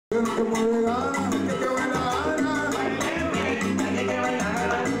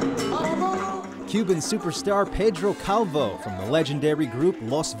Cuban superstar Pedro Calvo from the legendary group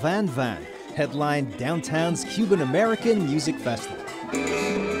Los Van Van headlined downtown's Cuban American Music Festival.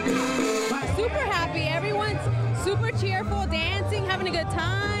 Super happy, everyone's super cheerful, dancing, having a good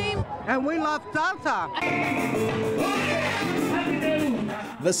time. And we love salsa.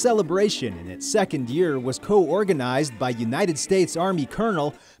 The celebration in its second year was co-organized by United States Army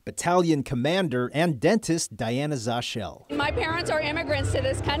Colonel, Battalion Commander, and dentist Diana Zashel. My parents are immigrants to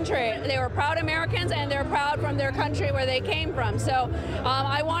this country. They were proud Americans, and they're proud from their country where they came from. So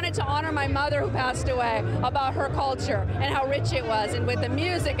I wanted to honor my mother who passed away about her culture and how rich it was, and with the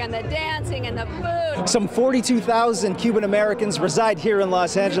music and the dancing and the food. Some 42,000 Cuban Americans reside here in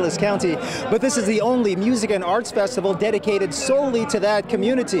Los Angeles County, but this is the only music and arts festival dedicated solely to that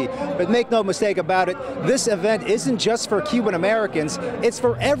community. But make no mistake about it, this event isn't just for Cuban Americans, it's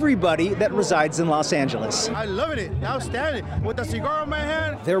for everybody that resides in Los Angeles. I love it. Outstanding. With a cigar in my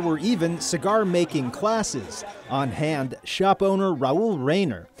hand. There were even cigar-making classes. On hand, shop owner Raul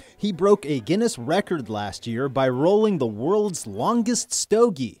Rayner. He broke a Guinness record last year by rolling the world's longest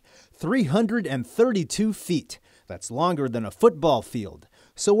stogie, 332 feet. That's longer than a football field.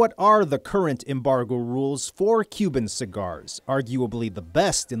 So what are the current embargo rules for Cuban cigars, arguably the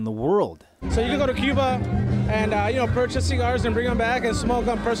best in the world? So you can go to Cuba and purchase cigars and bring them back and smoke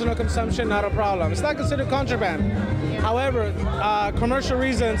on personal consumption, not a problem. It's not considered contraband. However, commercial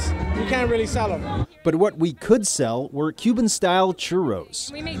reasons, you can't really sell them. But what we could sell were Cuban-style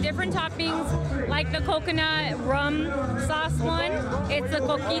churros. We make different toppings, like the coconut rum sauce one. It's the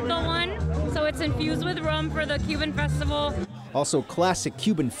coquito one, so it's infused with rum for the Cuban festival. Also classic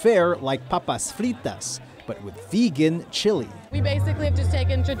Cuban fare like papas fritas, but with vegan chili. We basically have just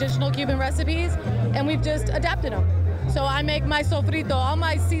taken traditional Cuban recipes and we've just adapted them. So I make my sofrito, all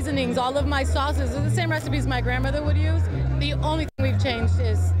my seasonings, all of my sauces are the same recipes my grandmother would use. The only thing we've changed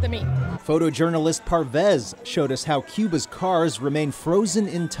is the meat. Photojournalist Parvez showed us how Cuba's cars remain frozen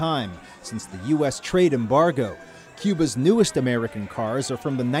in time since the U.S. trade embargo. Cuba's newest American cars are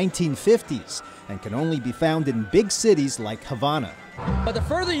from the 1950s and can only be found in big cities like Havana. But the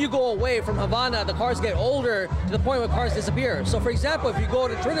further you go away from Havana, the cars get older to the point where cars disappear. So for example, if you go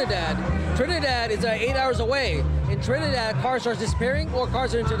to Trinidad is 8 hours away. In Trinidad, cars start disappearing, or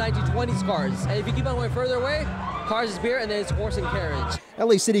cars are into 1920s cars. And if you keep on going further away, cars disappear, and then it's horse and carriage.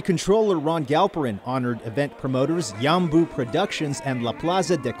 LA City Controller Ron Galperin honored event promoters Yambu Productions and La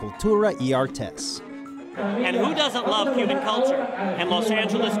Plaza de Cultura y Artes. And who doesn't love Cuban culture? And Los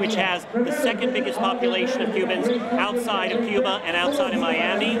Angeles, which has the second biggest population of Cubans outside of Cuba and outside of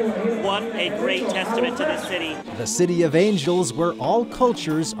Miami, what a great testament to this city. The City of Angels, where all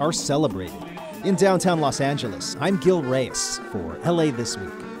cultures are celebrated. In downtown Los Angeles, I'm Gil Reyes for LA This Week.